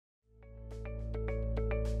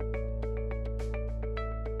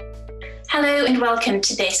Hello and welcome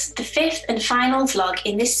to the fifth and final vlog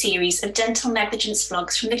in this series of dental negligence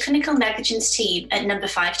vlogs from the clinical negligence team at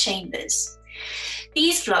No5 Chambers.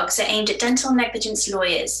 These vlogs are aimed at dental negligence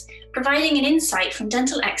lawyers, providing an insight from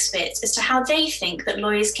dental experts as to how they think that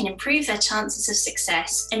lawyers can improve their chances of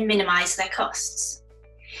success and minimise their costs.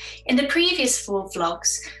 In the previous 4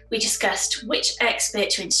 vlogs, we discussed which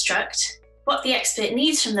expert to instruct, what the expert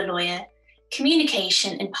needs from the lawyer,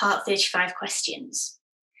 communication and Part 35 questions.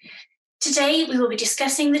 Today, we will be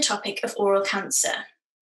discussing the topic of oral cancer.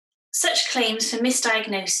 Such claims for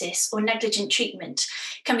misdiagnosis or negligent treatment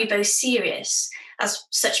can be both serious, as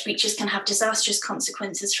such breaches can have disastrous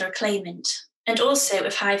consequences for a claimant, and also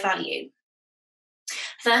of high value.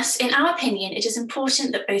 Thus, in our opinion, it is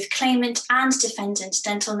important that both claimant and defendant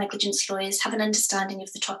dental negligence lawyers have an understanding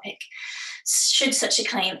of the topic, should such a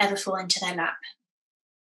claim ever fall into their lap.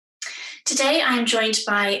 Today, I am joined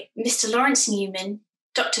by Mr. Laurence Newman,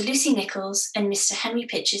 Dr. Lucy Nichols and Mr. Henry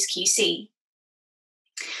Pitchers QC.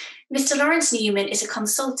 Mr. Laurence Newman is a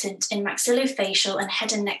consultant in maxillofacial and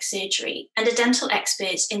head and neck surgery and a dental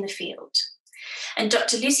expert in the field. And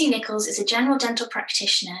Dr. Lucy Nichols is a general dental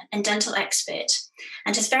practitioner and dental expert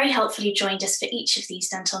and has very helpfully joined us for each of these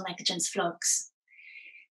dental negligence vlogs.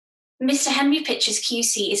 Mr. Henry Pitchers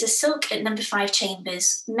QC is a silk at No5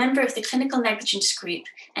 Chambers, member of the clinical negligence group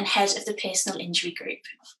and head of the personal injury group.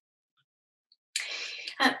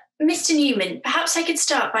 Mr. Newman, perhaps I could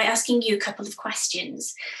start by asking you a couple of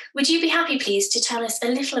questions. Would you be happy, please, to tell us a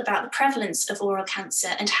little about the prevalence of oral cancer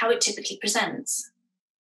and how it typically presents?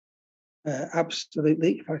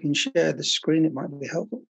 Absolutely. If I can share the screen, it might be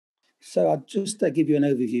helpful. So I'll just give you an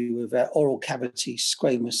overview of oral cavity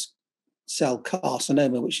squamous cell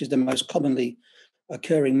carcinoma, which is the most commonly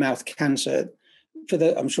occurring mouth cancer.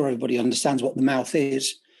 I'm sure everybody understands what the mouth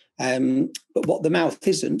is. But what the mouth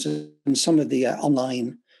isn't, and some of the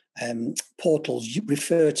online portals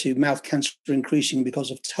refer to mouth cancer increasing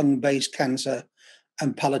because of tongue-based cancer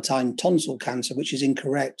and palatine tonsil cancer, which is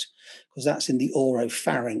incorrect because that's in the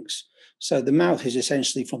oropharynx. So the mouth is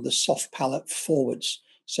essentially from the soft palate forwards.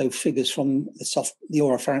 So figures from the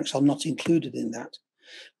oropharynx are not included in that.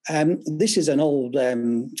 This is an old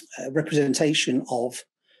representation of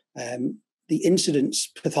the incidence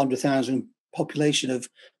per 100,000 population of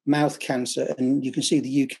mouth cancer, and you can see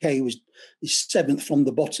the UK is 7th from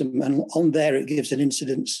the bottom, and on there it gives an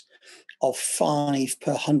incidence of 5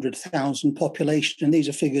 per 100,000 population, and these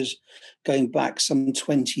are figures going back some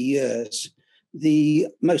 20 years. The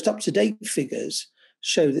most up-to-date figures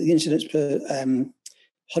show that the incidence per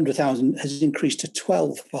 100,000 has increased to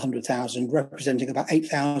 12 per 100,000, representing about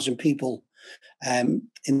 8,000 people in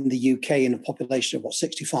the UK in a population of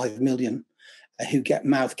 65 million. Who get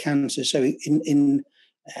mouth cancer. So in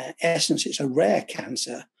essence, it's a rare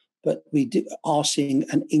cancer, but we are seeing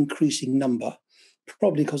an increasing number,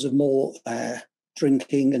 probably because of more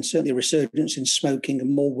drinking and certainly a resurgence in smoking,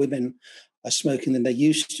 and more women are smoking than they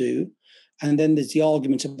used to. And then there's the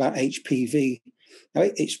argument about HPV. Now,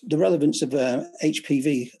 it's the relevance of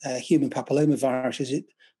HPV, human papillomavirus, is it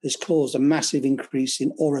has caused a massive increase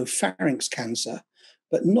in oropharynx cancer,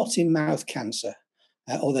 but not in mouth cancer.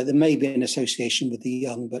 Although there may be an association with the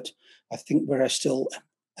young, but I think we're still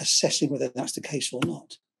assessing whether that's the case or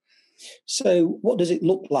not. So what does it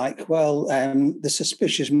look like? Well, the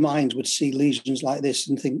suspicious mind would see lesions like this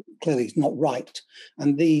and think clearly it's not right.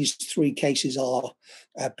 And these 3 cases are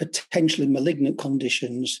potentially malignant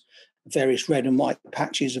conditions, various red and white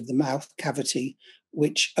patches of the mouth cavity,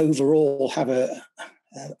 which overall have a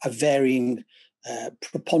varying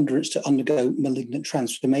preponderance to undergo malignant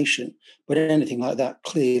transformation, but anything like that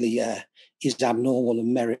clearly is abnormal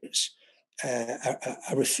and merits a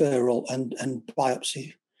referral and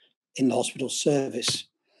biopsy in the hospital service.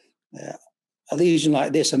 A lesion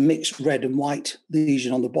like this, a mixed red and white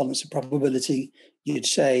lesion on the balance of probability, you'd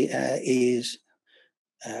say is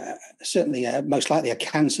certainly most likely a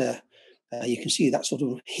cancer. You can see that sort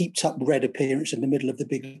of heaped up red appearance in the middle of the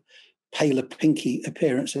big paler pinky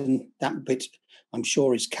appearance, and that bit I'm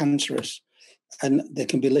sure is cancerous. And there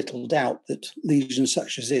can be little doubt that lesions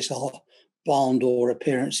such as this are barn door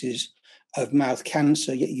appearances of mouth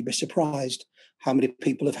cancer, yet you'd be surprised how many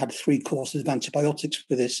people have had 3 courses of antibiotics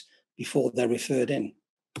for this before they're referred in.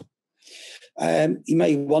 You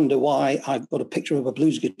may wonder why I've got a picture of a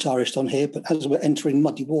blues guitarist on here, but as we're entering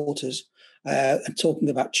muddy waters and talking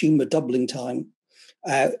about tumour doubling time,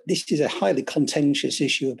 this is a highly contentious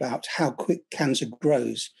issue about how quick cancer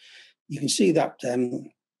grows. You can see that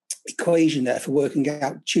equation there for working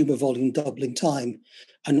out tumour volume doubling time.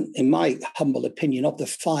 And in my humble opinion, of the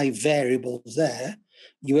 5 variables there,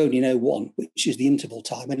 you only know one, which is the interval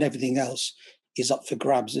time, and everything else is up for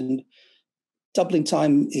grabs. And Doubling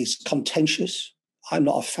time is contentious. I'm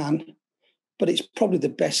not a fan, but it's probably the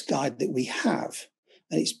best guide that we have.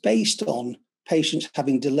 And it's based on patients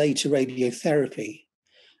having delay to radiotherapy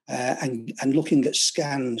and looking at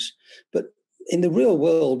scans. But in the real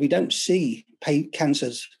world, we don't see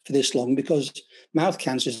cancers for this long because mouth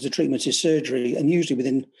cancers, the treatment is surgery, and usually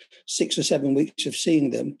within 6 or 7 weeks of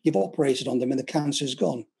seeing them, you've operated on them and the cancer's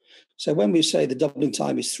gone. So when we say the doubling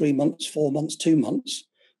time is 3 months, 4 months, 2 months,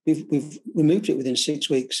 we've removed it within 6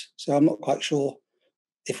 weeks. So I'm not quite sure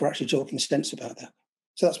if we're actually talking sense about that.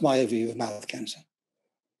 So that's my overview of mouth cancer.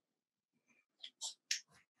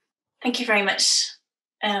 Thank you very much,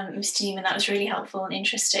 Mr. Newman. That was really helpful and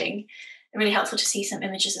interesting. Really helpful to see some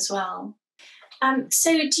images as well.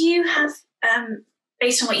 So do you have,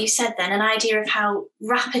 based on what you said then, an idea of how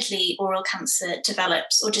rapidly oral cancer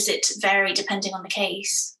develops, or does it vary depending on the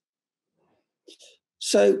case?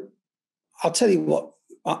 So I'll tell you what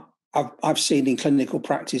I've seen in clinical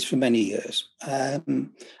practice for many years.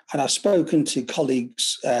 And I've spoken to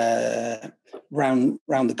colleagues around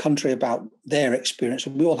the country about their experience,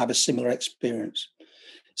 and we all have a similar experience.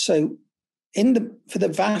 So for the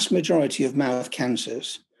vast majority of mouth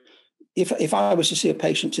cancers, if I was to see a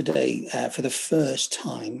patient today for the first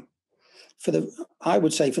time, I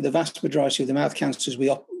would say for the vast majority of the mouth cancers, we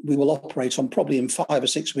will operate on probably in 5 or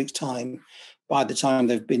 6 weeks' time. By the time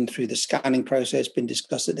they've been through the scanning process, been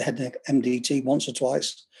discussed at the head and neck MDT once or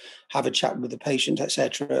twice, have a chat with the patient,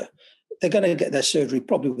 etc., they're going to get their surgery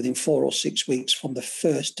probably within 4 or 6 weeks from the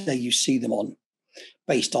first day you see them on,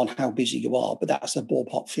 based on how busy you are. But that's a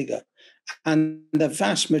ballpark figure. And the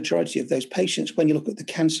vast majority of those patients, when you look at the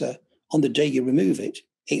cancer on the day you remove it,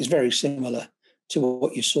 it's very similar to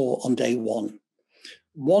what you saw on day one.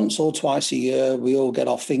 Once or twice a year, we all get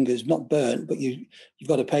our fingers not burnt, but you've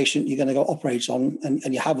got a patient you're going to go operate on,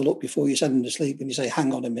 and you have a look before you send them to sleep and you say,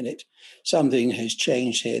 hang on a minute, something has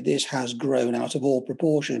changed here. This has grown out of all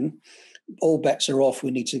proportion. All bets are off.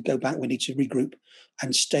 We need to go back. We need to regroup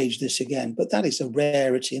and stage this again. But that is a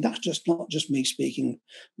rarity. And that's just not just me speaking.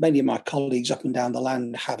 Many of my colleagues up and down the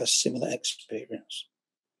land have a similar experience.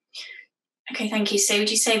 Okay, thank you. So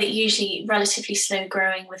would you say that usually relatively slow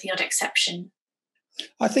growing with the odd exception?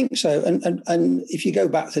 I think so. And if you go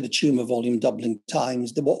back to the tumour volume doubling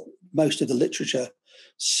times, what most of the literature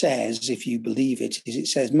says, if you believe it, is it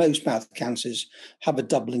says most mouth cancers have a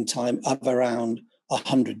doubling time of around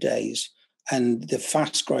 100 days. And the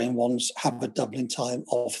fast-growing ones have a doubling time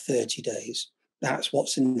of 30 days. That's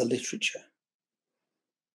what's in the literature.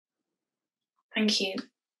 Thank you.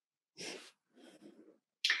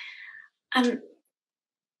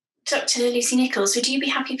 Dr. Lucy Nichols, would you be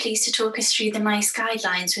happy, please, to talk us through the NICE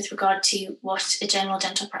guidelines with regard to what a general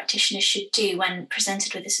dental practitioner should do when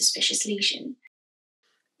presented with a suspicious lesion?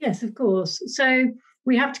 Yes, of course. So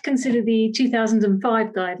we have to consider the 2005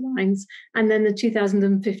 guidelines and then the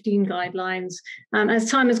 2015 guidelines. As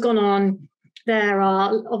time has gone on, there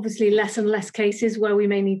are obviously less and less cases where we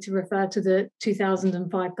may need to refer to the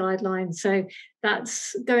 2005 guidelines. So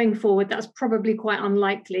that's going forward, that's probably quite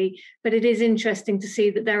unlikely, but it is interesting to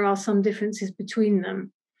see that there are some differences between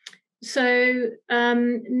them. So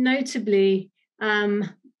notably,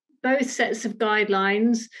 both sets of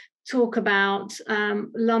guidelines talk about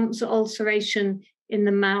lumps or ulceration in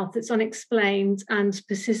the mouth that's unexplained and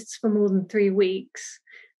persists for more than 3 weeks.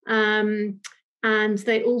 And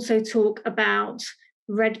they also talk about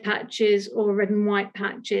red patches or red and white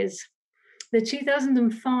patches. The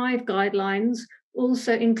 2005 guidelines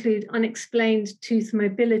also include unexplained tooth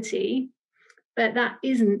mobility, but that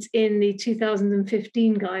isn't in the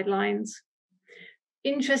 2015 guidelines.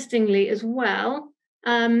 Interestingly as well,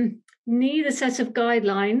 neither set of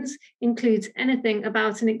guidelines includes anything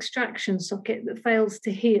about an extraction socket that fails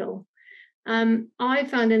to heal. I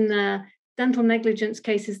found in the dental negligence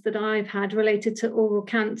cases that I've had related to oral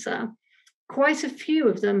cancer, quite a few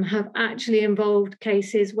of them have actually involved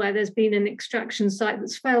cases where there's been an extraction site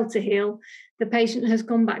that's failed to heal. The patient has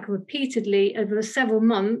gone back repeatedly over several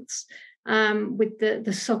months with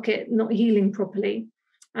the socket not healing properly,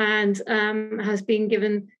 and has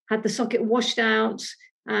been had the socket washed out,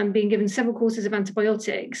 being given several courses of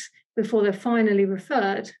antibiotics before they're finally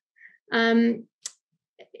referred. In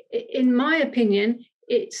my opinion,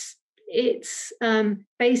 it's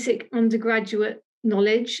basic undergraduate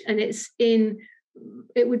knowledge, and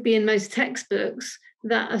it would be in most textbooks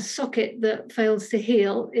that a socket that fails to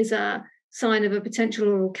heal is a sign of a potential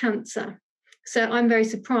oral cancer. So I'm very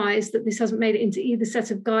surprised that this hasn't made it into either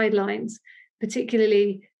set of guidelines,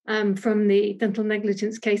 particularly from the dental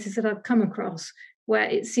negligence cases that I've come across, where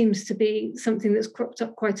it seems to be something that's cropped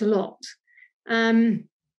up quite a lot.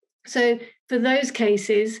 So for those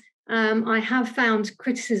cases, I have found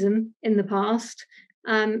criticism in the past,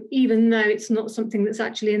 even though it's not something that's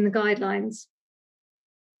actually in the guidelines.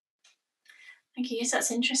 Thank you. Yes,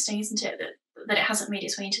 that's interesting, isn't it? That it hasn't made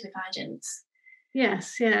its way into the guidance.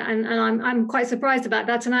 Yes, yeah, and I'm quite surprised about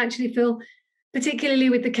that, and I actually feel, particularly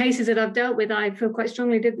with the cases that I've dealt with, I feel quite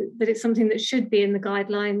strongly that it's something that should be in the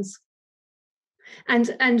guidelines.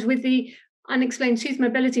 And with the unexplained tooth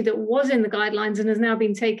mobility that was in the guidelines and has now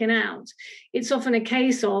been taken out, it's often a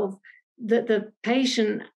case of that the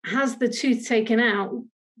patient has the tooth taken out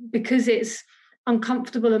because it's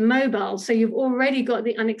uncomfortable and mobile. So you've already got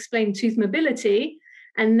the unexplained tooth mobility,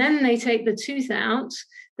 and then they take the tooth out,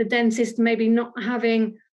 the dentist maybe not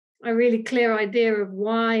having a really clear idea of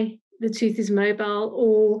why the tooth is mobile,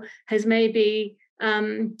 or has maybe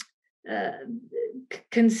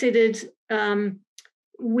considered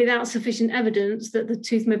without sufficient evidence that the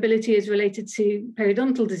tooth mobility is related to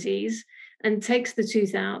periodontal disease, and takes the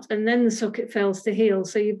tooth out, and then the socket fails to heal.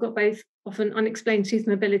 So you've got both often unexplained tooth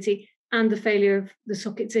mobility and the failure of the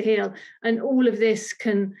socket to heal. And all of this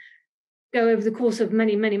can go over the course of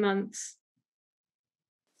many, many months.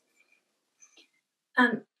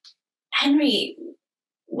 Henry,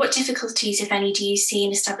 what difficulties, if any, do you see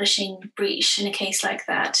in establishing breach in a case like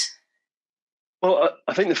that? Well,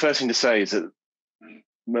 I think the first thing to say is that,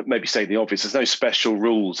 maybe say the obvious, there's no special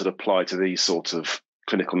rules that apply to these sort of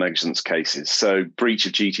clinical negligence cases. So breach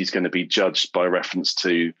of duty is going to be judged by reference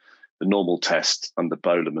to the normal test under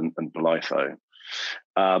Bolam and Bolitho.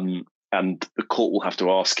 And the court will have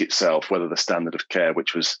to ask itself whether the standard of care,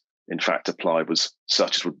 which was in fact applied, was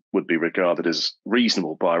such as would be regarded as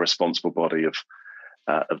reasonable by a responsible body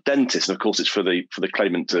of dentists. And of course, it's for the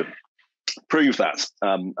claimant to prove that,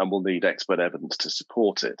 and will need expert evidence to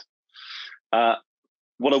support it.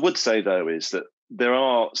 What I would say, though, is that there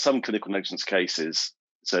are some clinical negligence cases,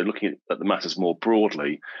 so looking at the matters more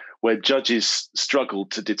broadly, where judges struggle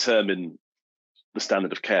to determine the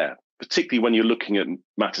standard of care, particularly when you're looking at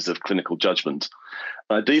matters of clinical judgment.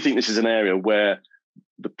 I do think this is an area where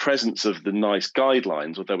the presence of the NICE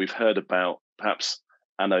guidelines, although we've heard about perhaps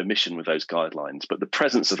an omission with those guidelines, but the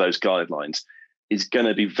presence of those guidelines is going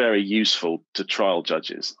to be very useful to trial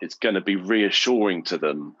judges. It's going to be reassuring to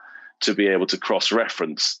them to be able to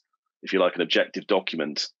cross-reference, if you like, an objective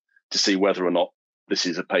document to see whether or not this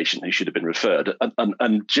is a patient who should have been referred.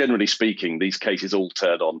 And generally speaking, these cases all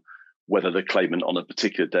turn on whether the claimant on a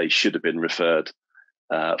particular day should have been referred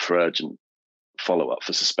for urgent follow-up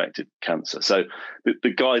for suspected cancer. So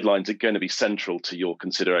the guidelines are going to be central to your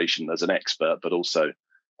consideration as an expert, but also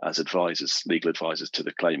as advisors, legal advisors to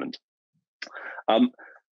the claimant. I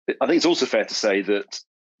think it's also fair to say that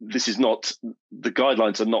the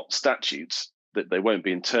guidelines are not statutes, that they won't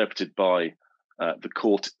be interpreted by the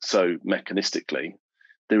court so mechanistically.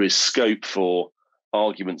 There is scope for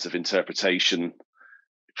arguments of interpretation.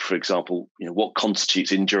 For example, what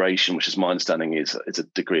constitutes induration, which is my understanding is a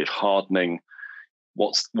degree of hardening.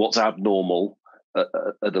 What's abnormal at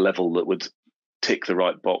a level that would tick the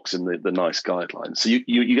right box in the NICE guidelines. So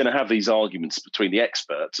you're going to have these arguments between the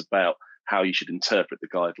experts about how you should interpret the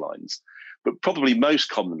guidelines. But probably most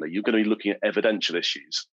commonly, you're going to be looking at evidential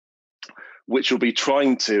issues, which will be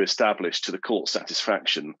trying to establish to the court's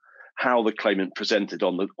satisfaction how the claimant presented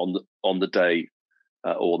on the day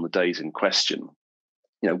or on the days in question.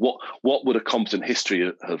 What would a competent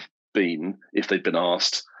history have been if they'd been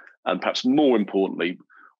asked, and perhaps more importantly,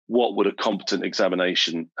 what would a competent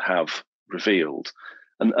examination have revealed?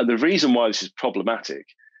 And the reason why this is problematic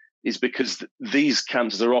is because these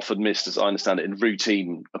cancers are often missed, as I understand it, in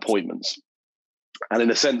routine appointments. And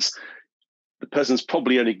in a sense, the person's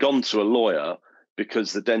probably only gone to a lawyer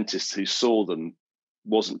because the dentist who saw them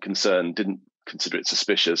wasn't concerned, didn't consider it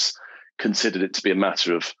suspicious, considered it to be a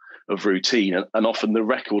matter of routine. And often the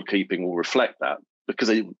record keeping will reflect that because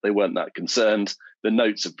they weren't that concerned. The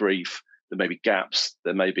notes are brief, there may be gaps,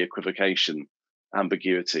 there may be equivocation,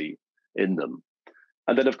 ambiguity in them.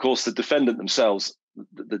 And then, of course, the defendant themselves,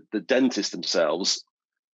 the dentist themselves,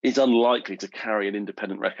 is unlikely to carry an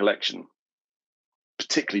independent recollection,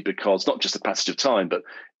 particularly because not just the passage of time, but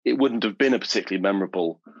it wouldn't have been a particularly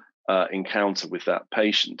memorable encounter with that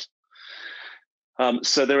patient.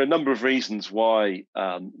 So there are a number of reasons why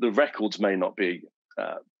the records may not be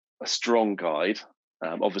a strong guide.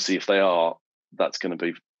 Obviously, if they are, that's going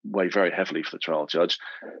to weigh very heavily for the trial judge.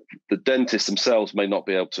 The dentists themselves may not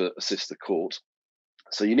be able to assist the court.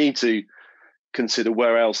 So you need to consider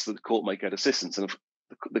where else the court may get assistance. And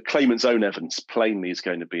the claimant's own evidence plainly is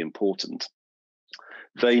going to be important.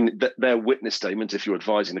 Their witness statement, if you're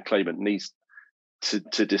advising the claimant, needs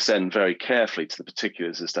to descend very carefully to the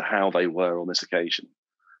particulars as to how they were on this occasion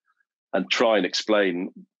and try and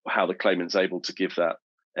explain how the claimant's able to give that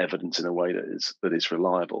evidence in a way that is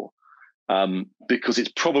reliable, because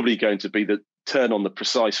it's probably going to be the turn on the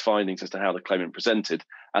precise findings as to how the claimant presented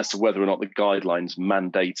as to whether or not the guidelines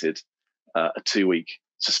mandated a 2-week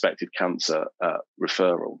suspected cancer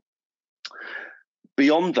referral.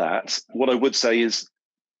 Beyond that, what I would say is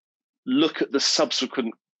look at the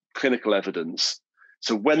subsequent clinical evidence.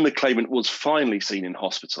 So when the claimant was finally seen in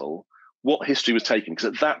hospital, what history was taken? Because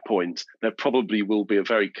at that point, there probably will be a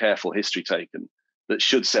very careful history taken that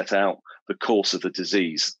should set out the course of the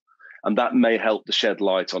disease. And that may help to shed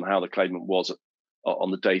light on how the claimant was on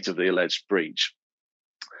the date of the alleged breach.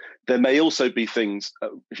 There may also be things,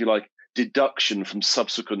 if you like, deduction from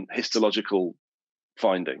subsequent histological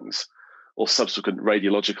findings or subsequent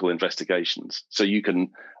radiological investigations. So you can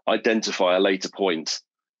identify a later point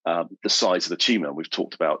the size of the tumour. We've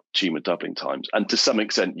talked about tumour doubling times. And to some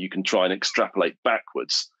extent, you can try and extrapolate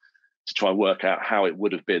backwards to try and work out how it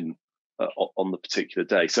would have been on the particular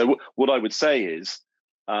day. So what I would say is,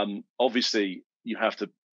 obviously, you have to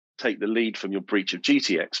take the lead from your breach of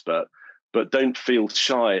duty expert, but don't feel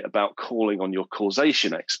shy about calling on your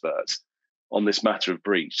causation expert on this matter of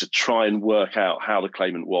breach to try and work out how the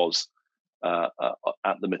claimant was at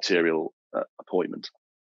the material appointment.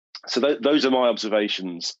 So those are my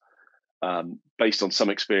observations based on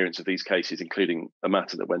some experience of these cases, including a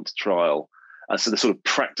matter that went to trial, as to the sort of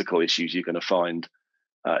practical issues you're going to find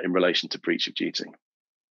in relation to breach of duty.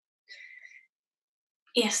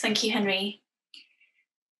 Yes, thank you, Henry.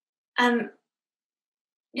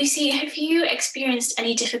 Lucy, have you experienced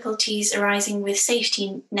any difficulties arising with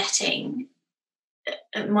safety netting,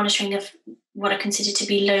 monitoring of what are considered to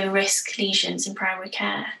be low-risk lesions in primary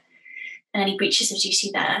care, and any breaches of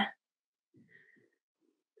duty there?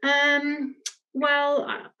 Well,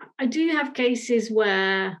 I do have cases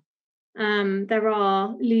where there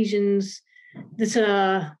are lesions that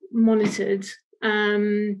are monitored.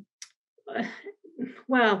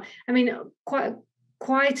 Well, I mean,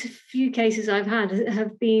 quite a few cases I've had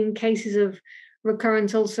have been cases of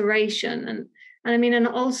recurrent ulceration, and I mean, an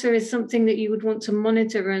ulcer is something that you would want to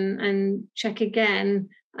monitor and check again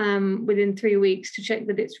within 3 weeks to check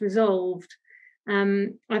that it's resolved.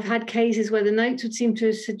 I've had cases where the notes would seem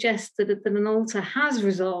to suggest that an ulcer has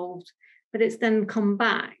resolved, but it's then come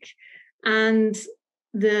back, and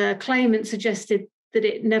the claimant suggested that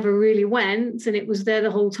it never really went and it was there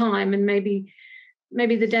the whole time, and maybe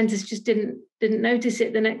the dentist just didn't notice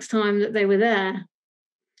it the next time that they were there.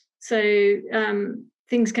 So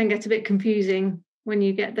things can get a bit confusing when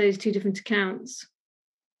you get those two different accounts.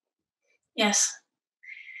 Yes.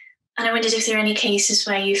 And I wondered if there are any cases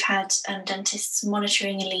where you've had dentists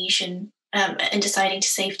monitoring a lesion and deciding to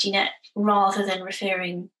safety net rather than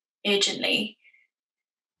referring urgently.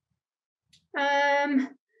 No,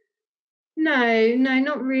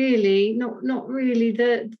 not really. Not really.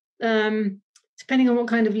 Depending on what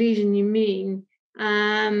kind of lesion you mean.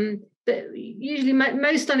 But usually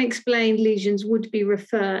most unexplained lesions would be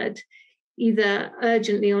referred either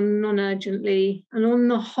urgently or non-urgently. And on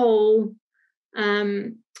the whole,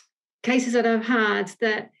 cases that I've had,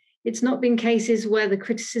 that it's not been cases where the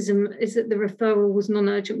criticism is that the referral was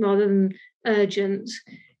non-urgent rather than urgent.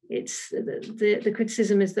 It's the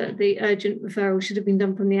criticism is that the urgent referral should have been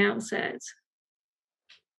done from the outset.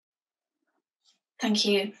 Thank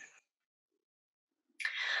you.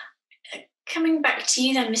 Coming back to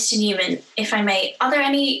you then, Mr. Newman, if I may, are there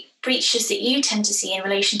any breaches that you tend to see in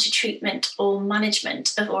relation to treatment or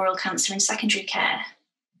management of oral cancer in secondary care?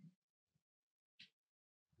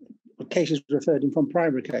 Cases referred in from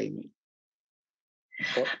primary care, you mean?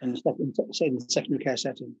 Or in the secondary care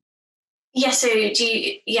setting? Yes, so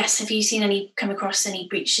have you come across any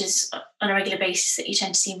breaches on a regular basis that you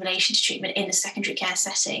tend to see in relation to treatment in the secondary care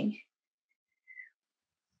setting?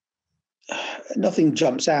 Nothing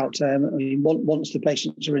jumps out. I mean, once the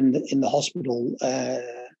patients are in the hospital, the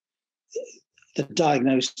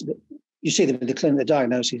diagnosis, you see them in the clinic, the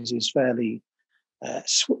diagnosis is fairly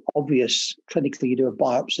obvious. Clinically, you do a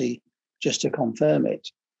biopsy just to confirm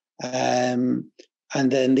it. And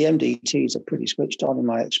then the MDTs are pretty switched on in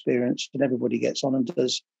my experience, and everybody gets on and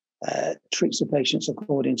treats the patients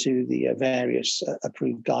according to the various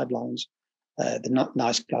approved guidelines. The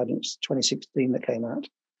NICE guidance 2016 that came out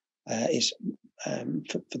is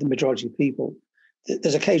for the majority of people.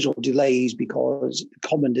 There's occasional delays because the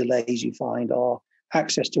common delays you find are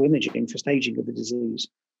access to imaging for staging of the disease,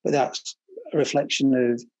 but that's a reflection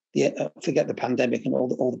of forget the pandemic and all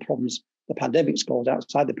the problems the pandemic's caused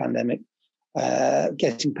outside the pandemic.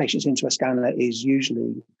 Getting patients into a scanner is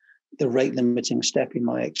usually the rate limiting step in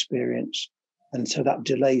my experience. And so that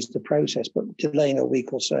delays the process, but delaying a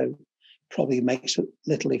week or so probably makes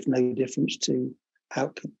little, if no difference to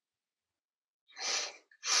outcome.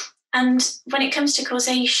 And when it comes to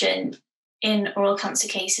causation in oral cancer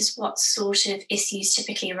cases, what sort of issues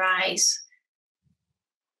typically arise?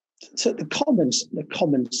 So the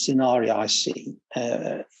common scenario I see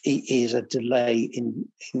is a delay in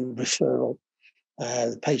referral.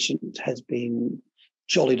 The patient has been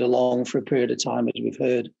jollied along for a period of time, as we've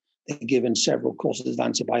heard. They're given several courses of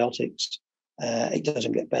antibiotics. It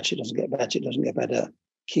doesn't get better, it doesn't get better, it doesn't get better.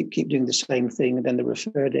 Keep doing the same thing, and then they're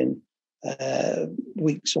referred in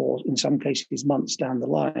weeks, or in some cases months down the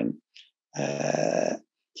line.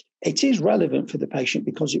 It is relevant for the patient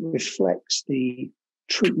because it reflects the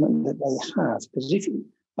treatment that they have. Because if you,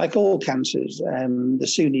 like all cancers, the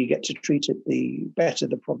sooner you get to treat it, the better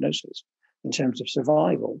the prognosis in terms of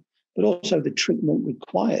survival. But also the treatment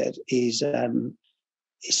required is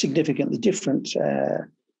significantly different.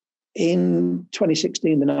 In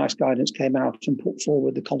 2016, the NICE guidance came out and put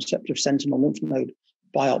forward the concept of sentinel lymph node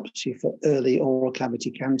biopsy for early oral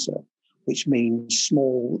cavity cancer, which means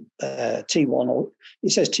small T1, or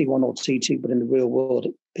it says T1 or T2, but in the real world,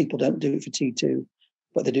 people don't do it for T2,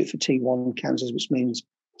 but they do it for T1 cancers, which means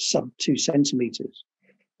sub 2 centimeters.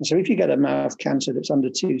 And so if you get a mouth cancer that's under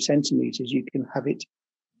 2 centimeters, you can have it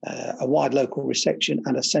a wide local resection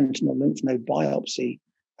and a sentinel lymph node biopsy.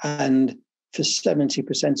 And for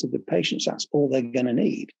 70% of the patients, that's all they're going to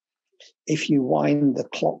need. If you wind the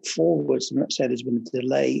clock forwards, and let's say there's been a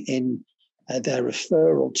delay in their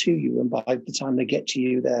referral to you, and by the time they get to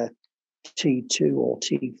you, they're T2 or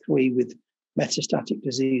T3 with metastatic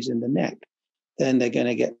disease in the neck, then they're going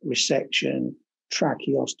to get resection,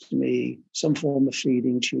 tracheostomy, some form of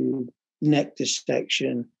feeding tube, neck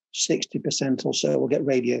dissection. 60% or so will get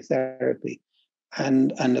radiotherapy,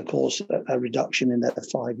 and of course a reduction in their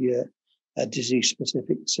 5-year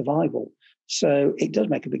disease-specific survival. So it does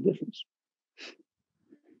make a big difference.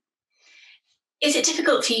 Is it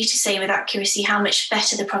difficult for you to say with accuracy how much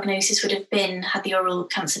better the prognosis would have been had the oral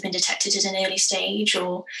cancer been detected at an early stage,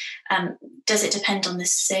 or does it depend on the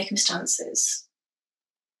circumstances?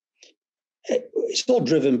 It's all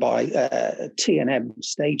driven by T&M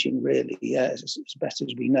staging, really, as best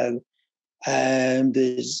as we know.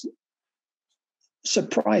 There's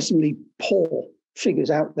surprisingly poor figures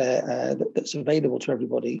out there that's available to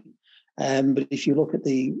everybody. But if you look at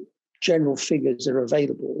the general figures that are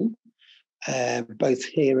available, both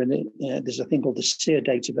here and there's a thing called the SEER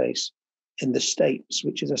database in the States,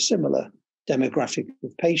 which is a similar demographic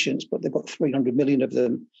of patients, but they've got 300 million of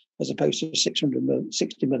them as opposed to 60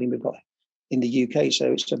 million we've got in the UK.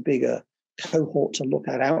 So it's a bigger cohort to look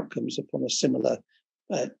at outcomes upon a similar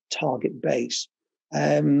target base.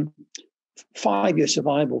 5-year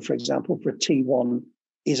survival, for example, for a T1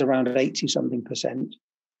 is around 80-something%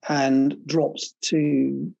 and drops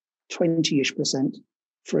to 20-ish%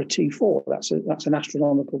 for a T4. That's an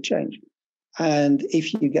astronomical change. And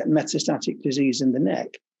if you get metastatic disease in the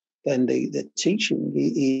neck, then the teaching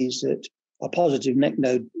is that a positive neck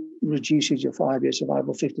node reduces your 5-year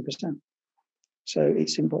survival 50%. So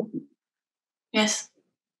it's important. Yes.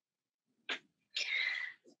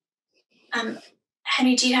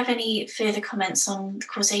 Henry, do you have any further comments on the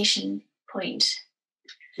causation point?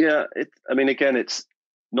 Yeah, again, it's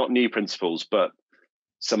not new principles, but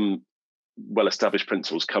some well-established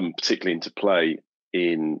principles come particularly into play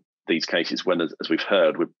in these cases when, as we've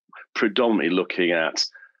heard, we're predominantly looking at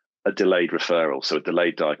a delayed referral, so a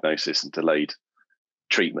delayed diagnosis and delayed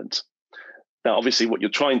treatment. Now, obviously, what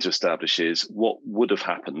you're trying to establish is what would have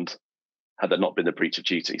happened had there not been a breach of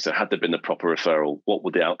duty. So had there been a proper referral, what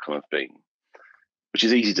would the outcome have been? Which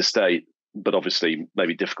is easy to state, but obviously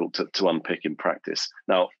maybe difficult to unpick in practice.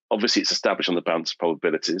 Now, obviously, it's established on the balance of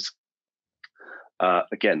probabilities.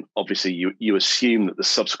 Again, obviously, you assume that the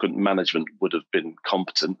subsequent management would have been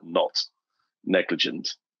competent, not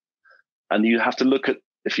negligent. And you have to look at,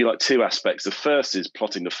 if you like, two aspects. The first is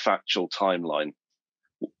plotting the factual timeline.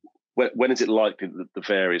 When is it likely that the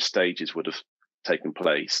various stages would have taken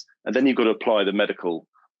place? And then you've got to apply the medical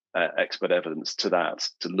expert evidence to that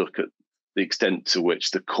to look at the extent to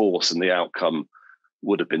which the course and the outcome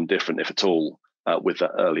would have been different, if at all, with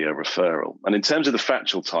that earlier referral. And in terms of the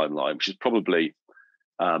factual timeline, which is probably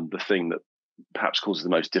the thing that perhaps causes the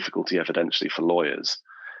most difficulty evidentially for lawyers.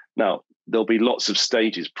 Now, there'll be lots of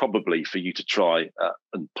stages probably for you to try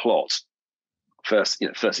and plot.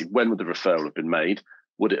 Firstly, when would the referral have been made?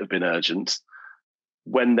 Would it have been urgent?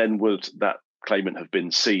 When then would that claimant have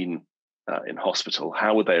been seen in hospital?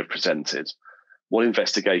 How would they have presented? What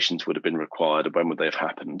investigations would have been required, and when would they have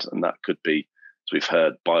happened? And that could be, as we've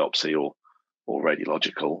heard, biopsy or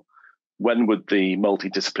radiological. When would the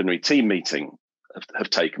multidisciplinary team meeting have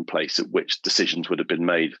taken place at which decisions would have been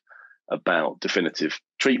made about definitive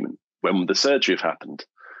treatment. When would the surgery have happened?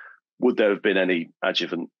 Would there have been any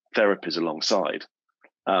adjuvant therapies alongside?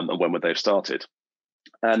 And when would they have started?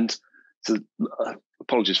 And so,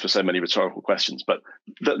 apologies for so many rhetorical questions, but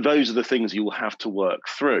those are the things you will have to work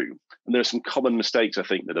through. And there are some common mistakes, I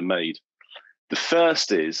think, that are made. The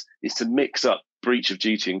first is to mix up breach of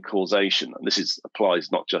duty and causation. And this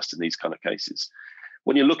applies not just in these kind of cases.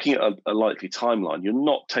 When you're looking at a likely timeline, you're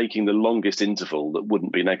not taking the longest interval that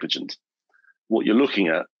wouldn't be negligent. What you're looking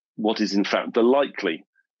at, what is in fact the likely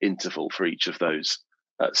interval for each of those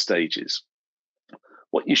stages.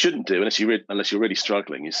 What you shouldn't do, unless you're really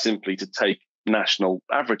struggling, is simply to take national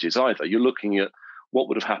averages either. You're looking at what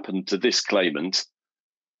would have happened to this claimant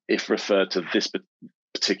if referred to this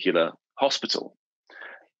particular hospital.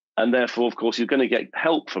 And therefore, of course, you're going to get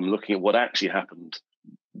help from looking at what actually happened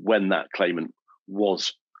when that claimant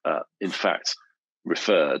was, in fact,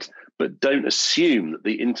 referred. But don't assume that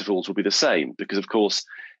the intervals will be the same, because, of course,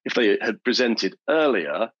 if they had presented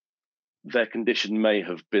earlier, their condition may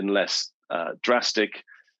have been less drastic,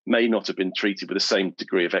 may not have been treated with the same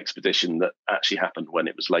degree of expedition that actually happened when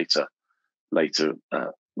it was later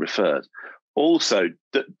referred. Also,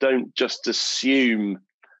 don't just assume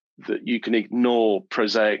that you can ignore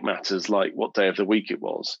prosaic matters like what day of the week it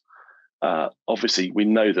was. Obviously, we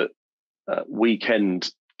know that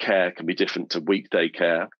weekend care can be different to weekday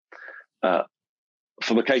care.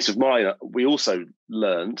 From a case of mine, we also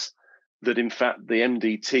learned that, in fact, the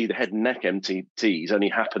MDT, the head and neck MDTs, only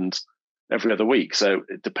happened every other week. So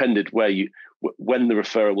it depended when the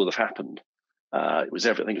referral would have happened. I think it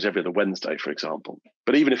was every other Wednesday, for example.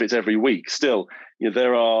 But even if it's every week, still,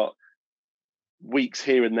 there are weeks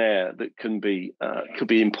here and there that could be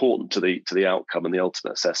important to the outcome and the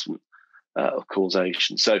ultimate assessment of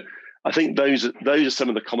causation. So I think those are some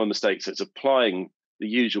of the common mistakes. It's applying the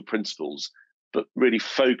usual principles, but really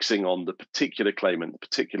focusing on the particular claimant, the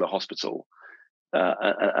particular hospital,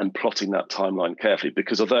 and plotting that timeline carefully.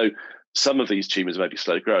 Because although some of these tumours may be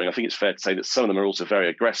slow growing, I think it's fair to say that some of them are also very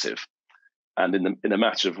aggressive. And in a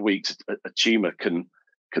matter of weeks, a tumour can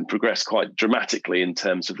progress quite dramatically in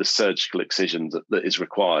terms of the surgical excision that is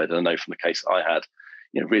required. And I know from the case I had,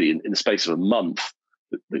 really in the space of a month,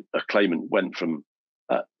 a claimant went from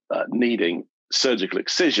needing surgical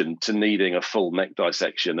excision to needing a full neck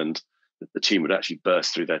dissection, and the tumour would actually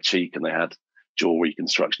burst through their cheek, and they had jaw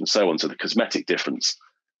reconstruction and so on. So the cosmetic difference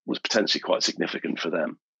was potentially quite significant for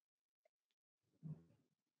them.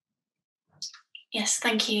 Yes,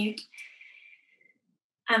 thank you.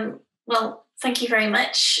 Well, thank you very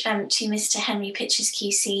much to Mr. Henry Pitchers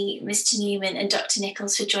QC, Mr. Newman and Dr.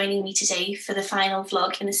 Nichols for joining me today for the final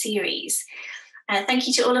vlog in the series. Thank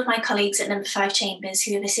you to all of my colleagues at No 5 Chambers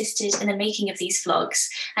who have assisted in the making of these vlogs,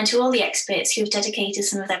 and to all the experts who have dedicated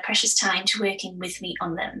some of their precious time to working with me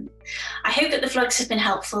on them. I hope that the vlogs have been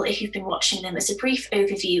helpful if you've been watching them as a brief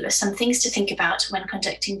overview of some things to think about when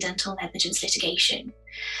conducting dental negligence litigation.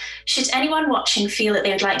 Should anyone watching feel that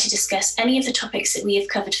they would like to discuss any of the topics that we have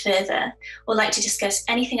covered further, or like to discuss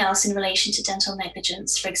anything else in relation to dental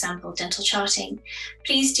negligence, for example, dental charting,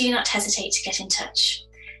 please do not hesitate to get in touch.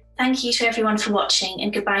 Thank you to everyone for watching,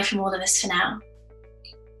 and goodbye from all of us for now.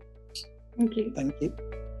 Thank you. Thank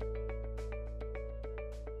you.